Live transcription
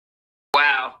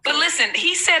listen,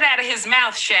 he said out of his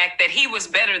mouth, Shaq, that he was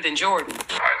better than Jordan. I just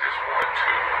wanted to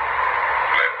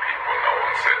let people know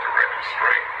and set the record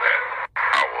straight that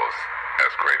I was as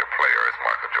great a player as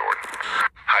Michael Jordan.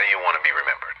 How do you want to be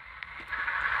remembered?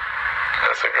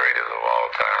 As the greatest of all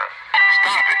time.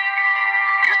 Stop it.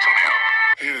 Get some help.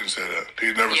 He didn't say that.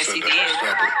 He never Yes, said he that. did.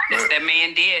 Stop it. Yes, that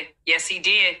man did. Yes, he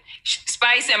did.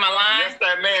 Spice, am I lying? Yes,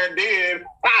 that man did. If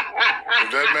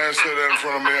that man said that in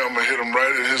front of me, I'm going to hit him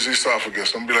right in his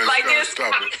esophagus. I'm going to be like, Like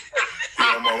Scott, stop it.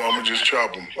 Yeah, I'm going to just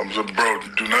chop him. I'm just, bro,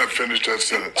 do not finish that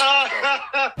sentence. Stop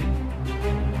it.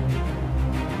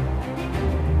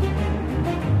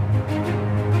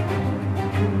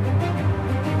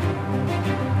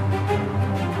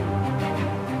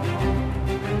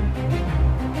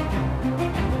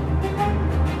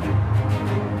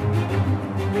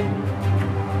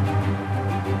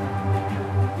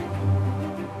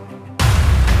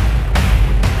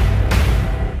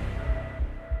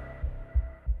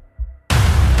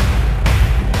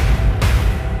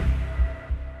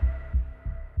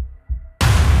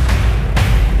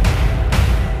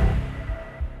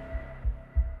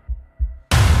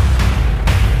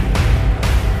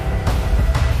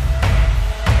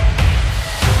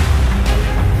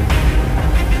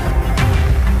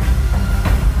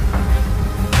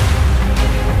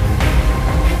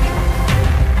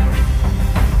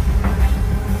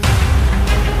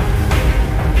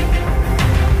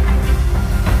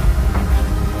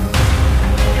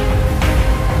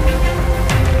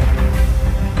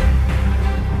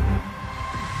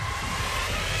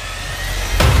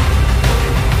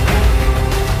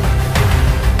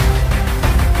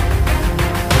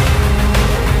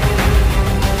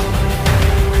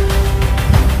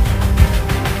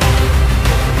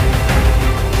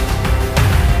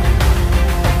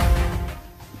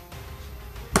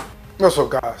 What's up,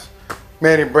 guys?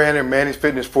 Manny Brandon, Mannys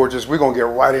Fitness Fortress. We're going to get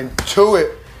right into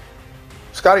it.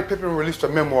 Scottie Pippen released a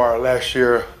memoir last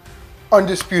year,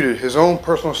 Undisputed, his own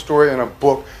personal story in a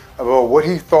book about what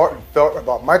he thought and felt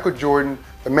about Michael Jordan,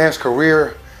 the man's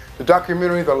career, the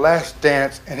documentary The Last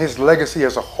Dance, and his legacy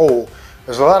as a whole.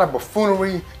 There's a lot of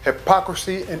buffoonery,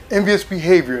 hypocrisy, and envious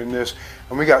behavior in this,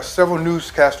 and we got several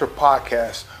newscaster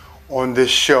podcasts on this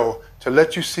show to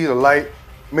let you see the light,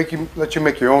 let you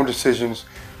make your own decisions.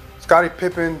 Scottie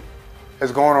Pippen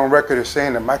has gone on record as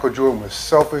saying that Michael Jordan was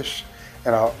selfish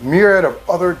and a myriad of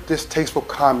other distasteful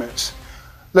comments.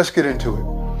 Let's get into it.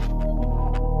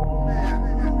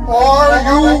 Are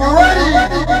you ready?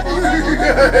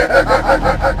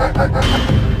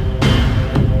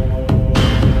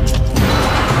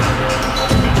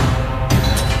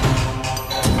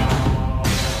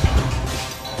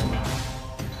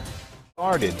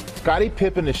 Scottie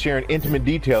Pippen is sharing intimate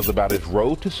details about his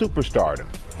road to superstardom.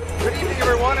 Good evening,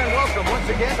 everyone, and welcome once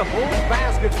again to Bulls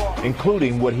Basketball.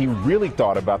 Including what he really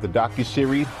thought about the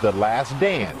docuseries The Last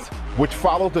Dance, which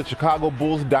followed the Chicago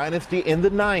Bulls dynasty in the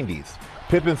 90s.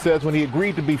 Pippen says when he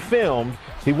agreed to be filmed,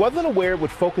 he wasn't aware it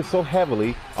would focus so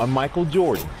heavily on Michael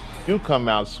Jordan. You come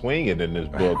out swinging in this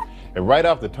book, and right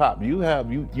off the top, you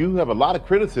have a lot of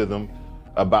criticism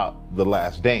about The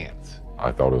Last Dance.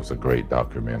 I thought it was a great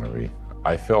documentary.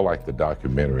 I felt like the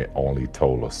documentary only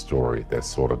told a story that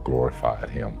sort of glorified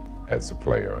him as a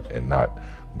player and not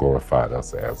glorified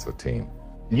us as a team.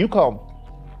 You call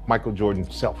Michael Jordan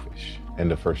selfish in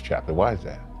the first chapter. Why is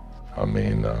that? I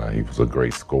mean, he was a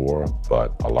great scorer,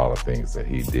 but a lot of things that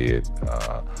he did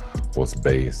was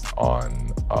based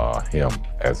on him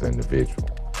as an individual.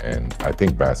 And I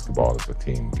think basketball is a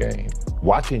team game.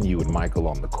 Watching you and Michael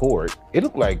on the court, it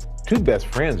looked like two best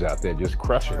friends out there just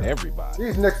crushing everybody.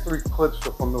 These next three clips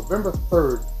are from November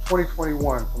 3rd,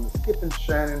 2021, from the Skip and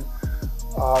Shannon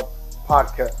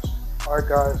podcast. All right,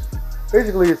 guys.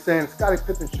 Basically, it's saying Scottie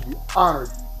Pippen should be honored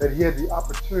that he had the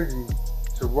opportunity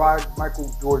to ride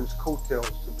Michael Jordan's coattails,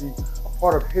 to be a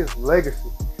part of his legacy.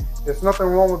 There's nothing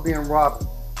wrong with being Robin,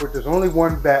 but there's only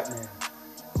one Batman.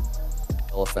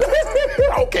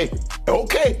 Okay.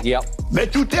 Yep.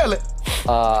 Let you tell it.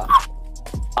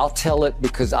 I'll tell it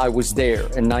because I was there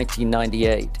in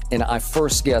 1998, and I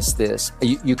first guessed this.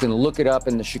 You can look it up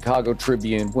in the Chicago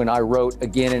Tribune when I wrote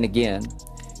again and again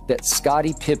that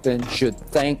Scottie Pippen should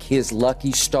thank his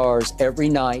lucky stars every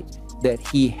night that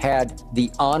he had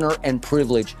the honor and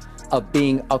privilege of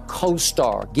being a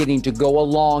co-star, getting to go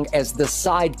along as the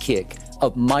sidekick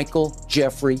of Michael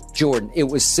Jeffrey Jordan. It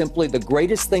was simply the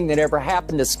greatest thing that ever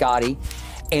happened to Scottie,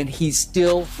 and he's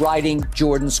still riding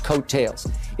Jordan's coattails.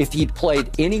 If he'd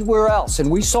played anywhere else, and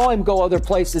we saw him go other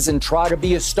places and try to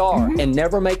be a star and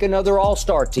never make another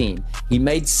all-star team. He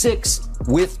made 6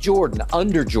 with Jordan,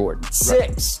 under Jordan,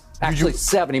 6. Actually,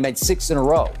 7. He made 6 in a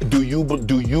row. Do you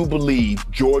believe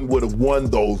Jordan would have won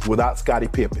those without Scottie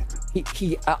Pippen?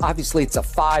 He obviously, it's a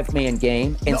 5-man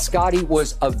game, and Scottie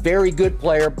was a very good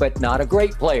player, but not a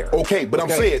great player. Okay, but I'm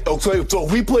saying, so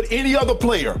if we put any other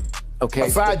player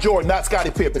aside Jordan, not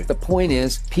Scottie Pippen. The point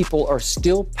is, people are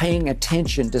still paying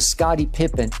attention to Scottie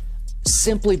Pippen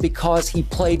simply because he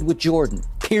played with Jordan.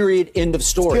 Period. End of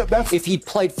story. Yeah, if he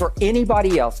played for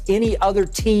anybody else, any other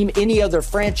team, any other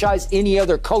franchise, any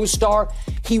other co-star,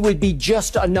 he would be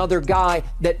just another guy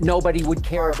that nobody would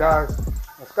care about. Guys,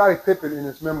 Scottie Pippen in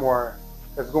his memoir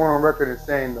has gone on record as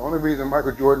saying the only reason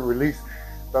Michael Jordan released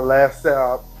The Last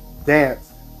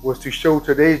Dance was to show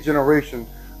today's generation,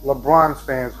 LeBron's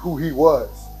fans, who he was.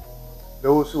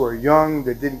 Those who are young,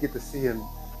 that didn't get to see him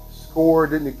score,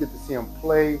 didn't get to see him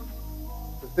play.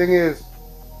 The thing is,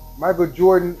 Michael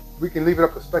Jordan, we can leave it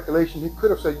up to speculation. He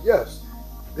could have said, yes,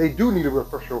 they do need a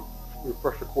refresher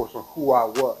course on who I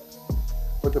was.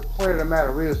 But the point of the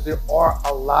matter is, there are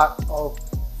a lot of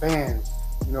fans,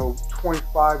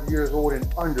 25 years old and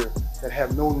under, that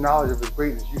have no knowledge of his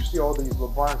greatness. You see all these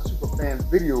LeBron superfan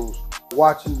videos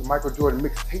watching the Michael Jordan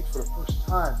mixtapes for the first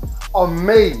time,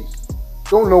 amazed,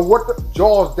 don't know what the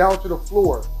jaws down to the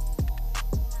floor,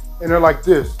 and they're like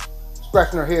this,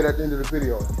 scratching their head at the end of the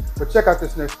video. But check out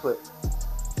this next clip.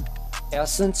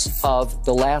 Essence of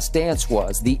The Last Dance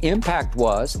was, the impact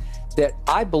was that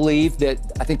I believe that,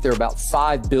 I think there are about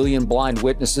 5 billion blind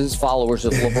witnesses, followers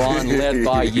of LeBron, led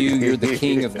by you. You're the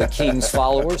king of the king's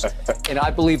followers. And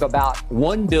I believe about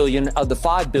 1 billion of the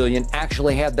 5 billion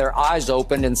actually had their eyes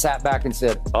opened and sat back and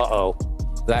said, uh-oh,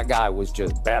 that guy was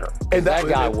just better. And that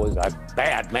guy was a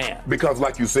bad man. Because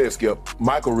like you said, Skip,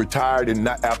 Michael retired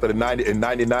after in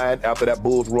 99, after that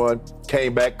Bulls run,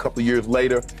 came back a couple of years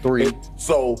later. 3. And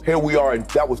so here we are, and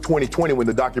that was 2020 when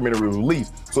the documentary was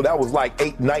released. So that was like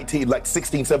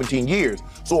 16, 17 years.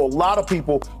 So a lot of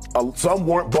people, some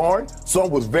weren't born,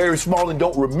 some was very small and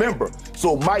don't remember.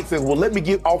 So Mike says, well, let me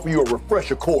offer you a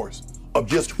refresher course of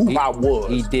just who I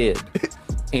was. He did.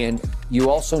 And you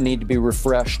also need to be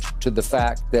refreshed to the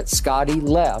fact that Scottie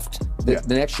left the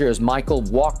next year as Michael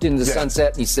walked into the sunset,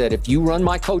 and he said, if you run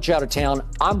my coach out of town,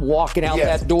 I'm walking out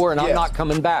that door and I'm not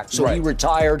coming back. So he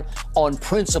retired on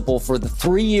principle for the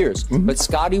 3 years. But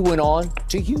Scottie went on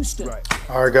to Houston.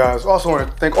 All right, guys. Also want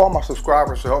to thank all my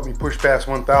subscribers for helping me push past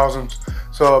 1,000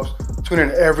 subs. Tune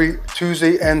in every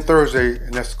Tuesday and Thursday,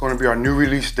 and that's going to be our new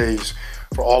release days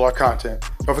for all our content.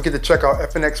 Don't forget to check out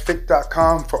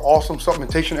fnxfit.com for awesome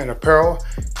supplementation and apparel,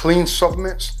 clean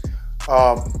supplements,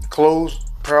 clothes,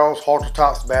 apparels, halter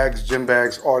tops, bags, gym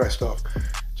bags, all that stuff.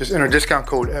 Just enter discount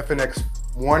code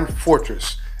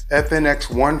FNX1Fortress,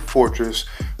 FNX1Fortress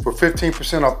for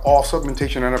 15% off all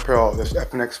supplementation and apparel. That's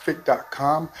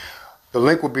fnxfit.com. The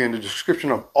link will be in the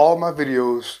description of all my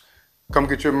videos. Come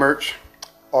get your merch,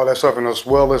 all that stuff, and as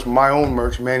well as my own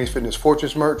merch, Mannys Fitness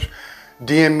Fortress merch.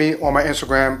 DM me on my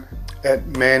Instagram at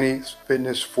Mannys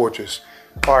Fitness Fortress.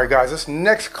 All right, guys, this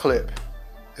next clip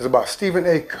is about Stephen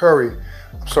A.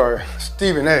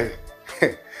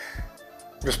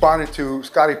 responding to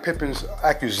Scottie Pippen's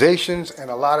accusations and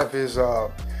a lot of his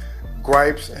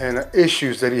gripes and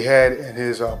issues that he had in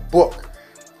his book,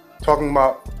 talking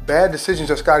about bad decisions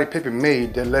that Scottie Pippen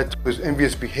made that led to his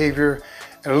envious behavior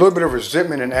and a little bit of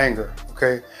resentment and anger,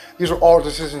 okay? These are all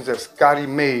decisions that Scottie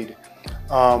made.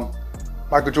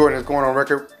 Michael Jordan has gone on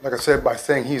record, like I said, by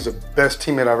saying he's the best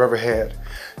teammate I've ever had.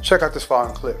 Check out this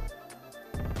following clip.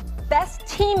 Best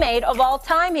teammate of all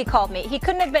time, he called me. He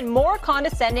couldn't have been more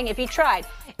condescending if he tried.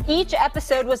 Each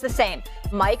episode was the same.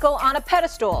 Michael on a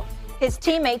pedestal. His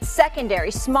teammates secondary,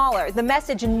 smaller. The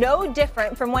message no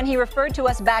different from when he referred to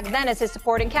us back then as his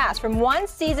supporting cast. From one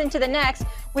season to the next,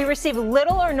 we received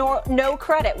little or no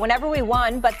credit whenever we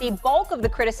won, but the bulk of the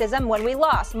criticism when we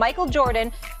lost. Michael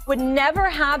Jordan would never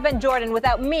have been Jordan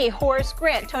without me, Horace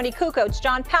Grant, Tony Kukoc,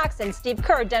 John Paxson, Steve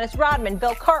Kerr, Dennis Rodman,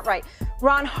 Bill Cartwright,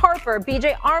 Ron Harper,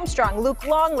 B.J. Armstrong, Luke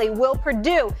Longley, Will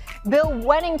Perdue, Bill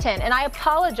Wennington, and I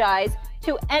apologize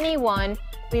to anyone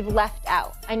we've left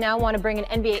out. I now want to bring in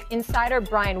NBA insider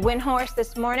Brian Windhorst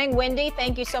this morning. Windy,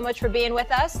 thank you so much for being with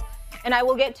us. And I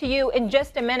will get to you in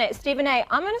just a minute. Stephen A.,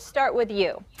 I'm going to start with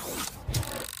you.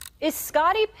 Is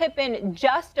Scottie Pippen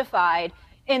justified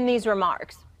in these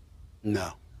remarks?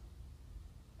 No.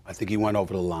 I think he went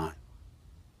over the line.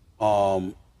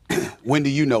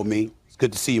 Wendy, you know me. It's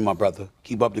good to see you, my brother.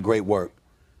 Keep up the great work.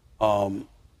 I've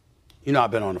been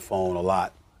on the phone a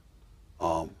lot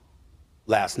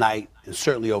last night and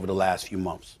certainly over the last few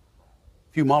months.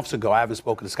 A few months ago, I haven't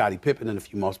spoken to Scottie Pippen in a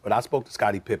few months, but I spoke to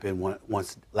Scottie Pippen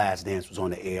once Last Dance was on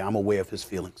the air. I'm aware of his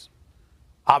feelings.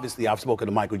 Obviously, I've spoken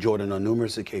to Michael Jordan on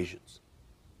numerous occasions.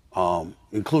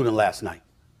 including last night.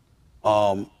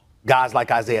 Guys like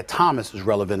Isaiah Thomas is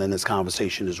relevant in this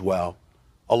conversation as well,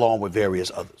 along with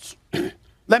various others.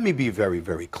 Let me be very,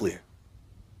 very clear.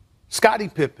 Scottie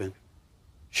Pippen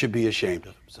should be ashamed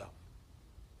of himself.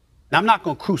 Now, I'm not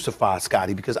going to crucify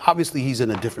Scottie because obviously he's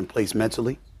in a different place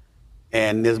mentally,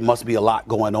 and there must be a lot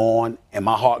going on, and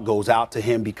my heart goes out to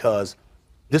him because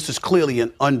this is clearly an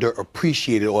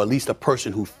underappreciated, or at least a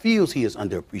person who feels he is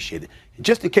underappreciated. And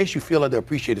just in case you feel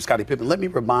underappreciated, Scottie Pippen, let me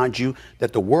remind you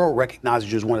that the world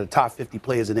recognizes you as one of the top 50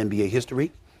 players in NBA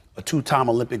history, a two-time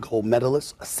Olympic gold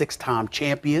medalist, a six-time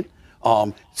champion.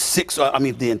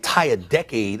 The entire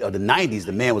decade of the 90s,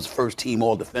 the man was first-team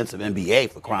all-defensive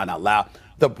NBA, for crying out loud.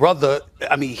 The brother,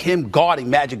 him guarding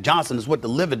Magic Johnson is what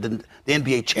delivered the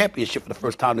NBA championship for the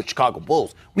first time to the Chicago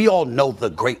Bulls. We all know the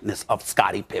greatness of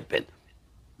Scottie Pippen.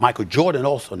 Michael Jordan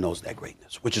also knows that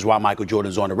greatness, which is why Michael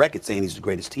Jordan's on the record saying he's the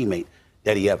greatest teammate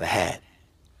that he ever had.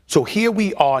 So here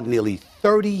we are nearly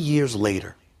 30 years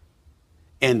later,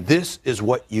 and this is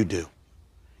what you do.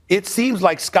 It seems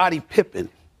like Scottie Pippen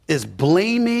is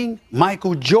blaming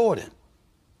Michael Jordan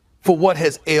for what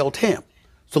has ailed him.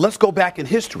 So let's go back in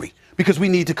history because we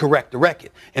need to correct the record.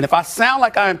 And if I sound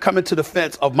like I am coming to the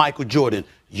defense of Michael Jordan,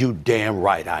 you damn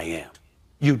right I am.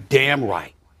 You damn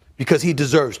right. Because he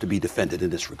deserves to be defended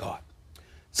in this regard.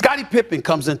 Scottie Pippen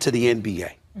comes into the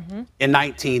NBA in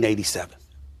 1987.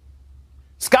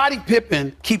 Scottie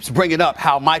Pippen keeps bringing up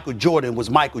how Michael Jordan was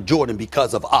Michael Jordan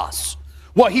because of us.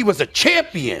 Well, he was a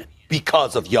champion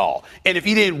because of y'all. And if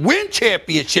he didn't win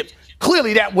championships,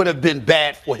 clearly that would have been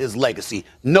bad for his legacy,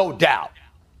 no doubt.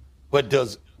 But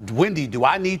Wendy, do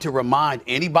I need to remind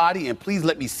anybody, and please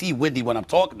let me see Wendy when I'm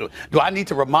talking to her, do I need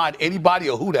to remind anybody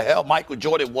of who the hell Michael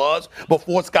Jordan was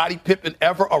before Scottie Pippen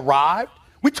ever arrived?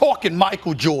 We're talking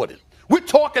Michael Jordan. We're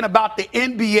talking about the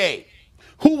NBA,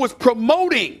 who was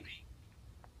promoting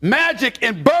Magic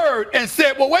and Bird and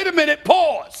said, well, wait a minute,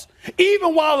 pause.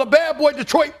 Even while the bad boy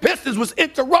Detroit Pistons was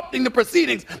interrupting the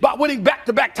proceedings by winning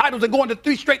back-to-back titles and going to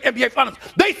 3 straight NBA finals,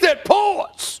 they said,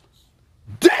 pause.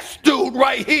 This dude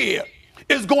right here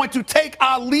is going to take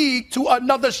our league to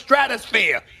another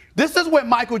stratosphere. This is when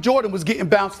Michael Jordan was getting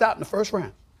bounced out in the first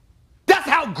round. That's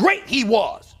how great he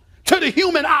was to the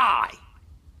human eye.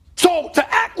 So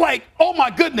to act like, oh my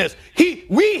goodness,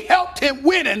 we helped him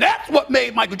win and that's what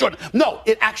made Michael Jordan. No,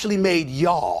 it actually made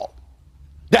y'all.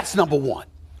 That's number one.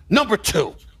 Number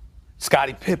two,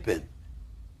 Scottie Pippen.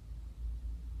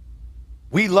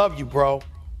 We love you, bro,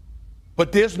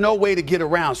 but there's no way to get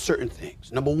around certain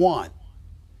things. Number one,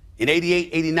 in 88,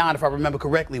 89, if I remember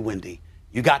correctly, Wendy,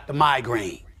 you got the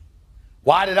migraine.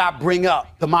 Why did I bring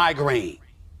up the migraine?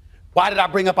 Why did I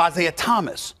bring up Isaiah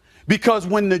Thomas? Because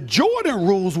when the Jordan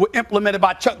rules were implemented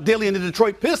by Chuck Daly and the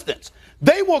Detroit Pistons,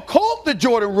 they were called the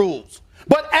Jordan rules.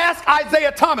 But ask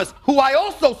Isaiah Thomas, who I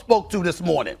also spoke to this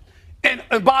morning, and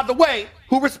by the way,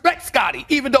 who respects Scottie,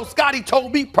 even though Scottie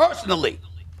told me personally,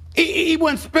 he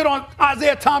wouldn't spit on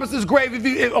Isaiah Thomas's grave if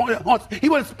he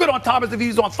wouldn't spit on Thomas if he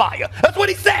was on fire. That's what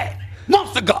he said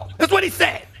months ago. That's what he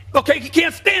said. Okay, he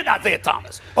can't stand Isaiah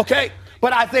Thomas. Okay,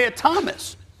 but Isaiah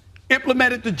Thomas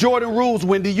implemented the Jordan rules.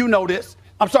 Wendy, you know this.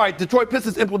 I'm sorry, Detroit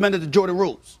Pistons implemented the Jordan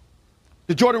rules.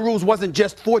 The Jordan rules wasn't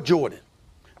just for Jordan.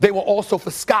 They were also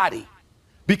for Scottie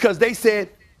because they said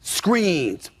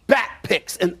screens, back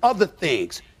picks, and other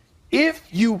things. If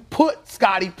you put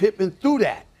Scottie Pippen through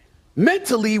that,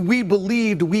 mentally we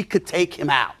believed we could take him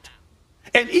out.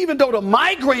 And even though the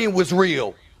migraine was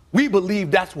real, we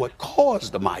believed that's what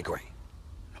caused the migraine.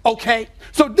 Okay?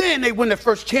 So then they win their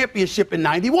first championship in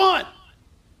 91.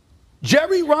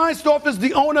 Jerry Reinsdorf is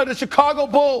the owner of the Chicago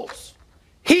Bulls.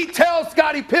 He tells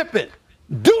Scottie Pippen,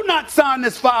 do not sign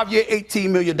this 5-year, $18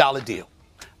 million deal.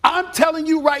 I'm telling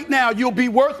you right now, you'll be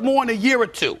worth more in a year or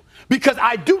two because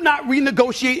I do not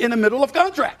renegotiate in the middle of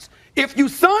contracts. If you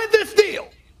sign this deal,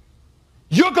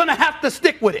 you're going to have to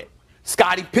stick with it.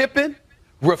 Scottie Pippen,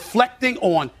 reflecting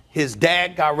on his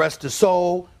dad, God rest his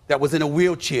soul, that was in a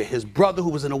wheelchair, his brother who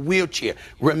was in a wheelchair,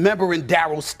 remembering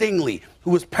Darryl Stingley,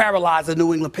 who was paralyzed in the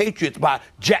New England Patriots by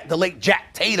the late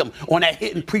Jack Tatum on that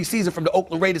hit in preseason from the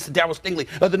Oakland Raiders to Darryl Stingley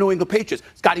of the New England Patriots.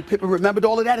 Scottie Pippen remembered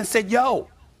all of that and said, yo,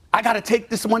 I got to take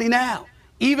this money now.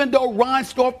 Even though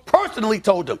Reinsdorf personally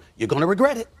told him, you're going to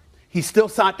regret it. He still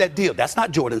signed that deal. That's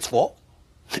not Jordan's fault.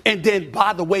 And then,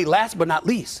 by the way, last but not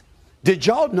least, did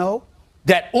y'all know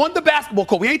that on the basketball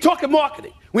court, we ain't talking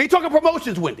marketing, we ain't talking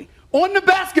promotions, Wendy, on the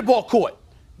basketball court,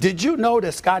 did you know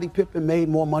that Scottie Pippen made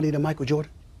more money than Michael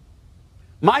Jordan?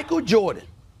 Michael Jordan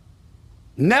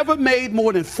never made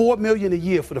more than $4 million a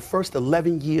year for the first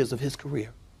 11 years of his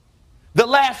career. The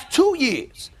last 2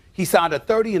 years, he signed a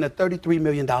 $30 and a $33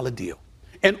 million deal.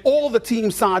 And all the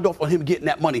teams signed off on him getting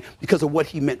that money because of what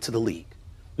he meant to the league.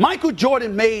 Michael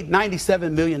Jordan made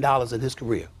 $97 million in his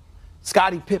career.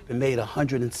 Scottie Pippen made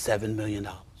 $107 million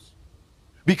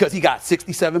because he got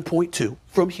 67.2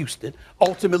 from Houston,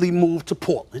 ultimately moved to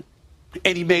Portland,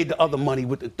 and he made the other money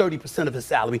with the 30% of his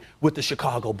salary with the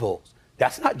Chicago Bulls.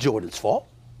 That's not Jordan's fault.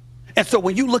 And so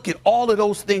when you look at all of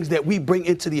those things that we bring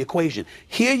into the equation,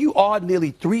 here you are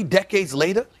nearly 3 decades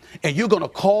later, and you're going to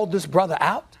call this brother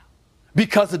out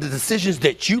because of the decisions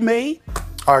that you made?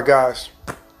 All right, guys.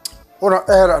 I want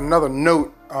to add another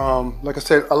note. Like I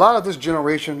said, a lot of this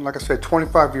generation, like I said,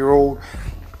 25-year-old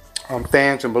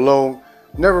fans and below,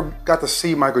 never got to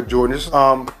see Michael Jordan.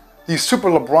 These super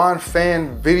LeBron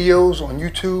fan videos on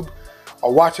YouTube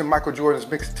are watching Michael Jordan's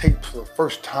mixtapes for the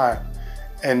first time.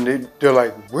 And they're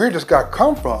like, where did this guy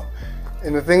come from?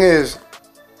 And the thing is,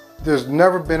 there's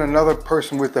never been another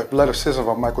person with the athleticism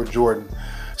of Michael Jordan.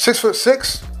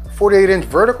 6'6", 48-inch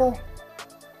vertical,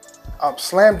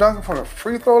 slam dunking from the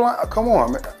free throw line. Come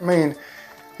on, I mean,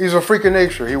 he's a freak of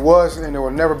nature. He was, and there will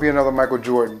never be another Michael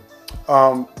Jordan.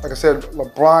 Like I said,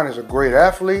 LeBron is a great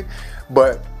athlete,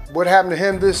 but what happened to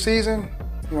him this season,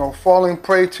 you know, falling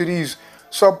prey to these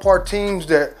subpar teams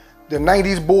that the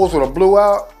 90s Bulls would have blew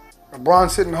out, LeBron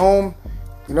sitting home,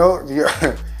 you know,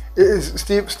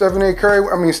 Stephen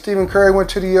Curry went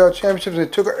to the championships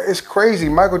and took it. It's crazy.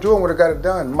 Michael Jordan would have got it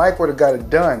done. Mike would have got it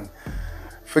done.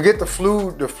 Forget the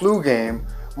flu game.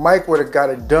 Mike would have got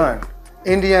it done.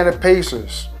 Indiana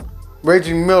Pacers,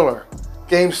 Reggie Miller,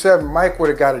 Game 7, Mike would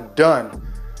have got it done.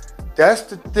 That's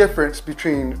the difference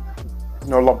between, you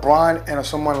know, LeBron and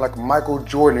someone like Michael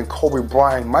Jordan and Kobe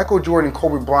Bryant. Michael Jordan and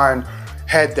Kobe Bryant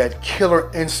had that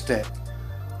killer instinct.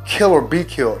 Kill or be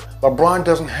killed. LeBron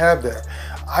doesn't have that.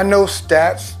 I know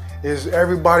stats is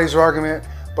everybody's argument,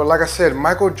 but like I said,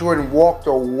 Michael Jordan walked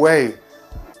away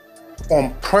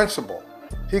on principle.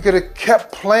 He could have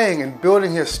kept playing and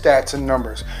building his stats and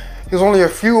numbers. He was only a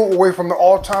few away from the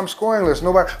all-time scoring list.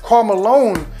 Karl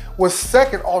Malone was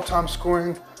second all-time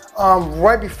scoring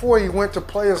right before he went to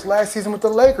play his last season with the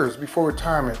Lakers before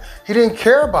retirement. He didn't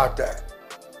care about that.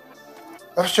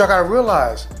 That's what y'all gotta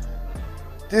realize.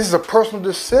 This is a personal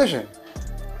decision.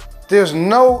 There's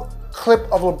no clip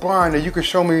of LeBron that you can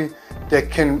show me that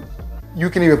you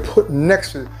can even put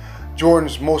next to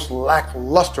Jordan's most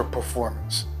lackluster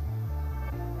performance.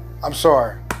 I'm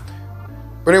sorry.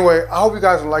 But anyway, I hope you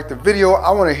guys liked the video.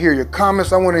 I want to hear your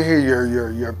comments. I want to hear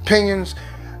your opinions.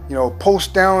 You know,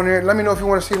 post down there. Let me know if you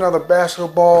want to see another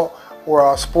basketball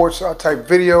or sports type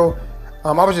video.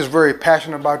 I was just very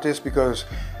passionate about this because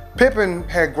Pippen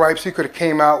had gripes. He could have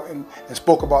came out and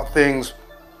spoke about things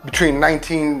between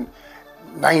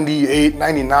 1998,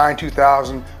 99,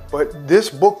 2000. But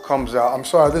this book comes out. I'm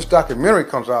sorry, this documentary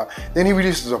comes out. Then he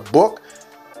releases a book.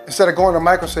 Instead of going to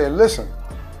Michael and saying, listen,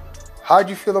 how'd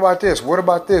you feel about this? What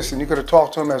about this? And you could have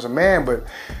talked to him as a man, but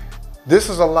this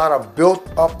is a lot of built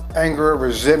up anger,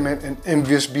 resentment, and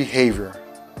envious behavior.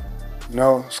 You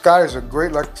know, Scott is a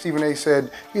great, like Stephen A said,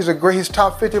 he's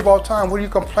top 50 of all time. What are you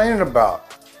complaining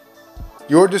about?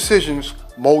 Your decisions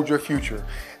mold your future.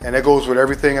 And that goes with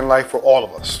everything in life for all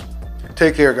of us.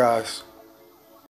 Take care, guys.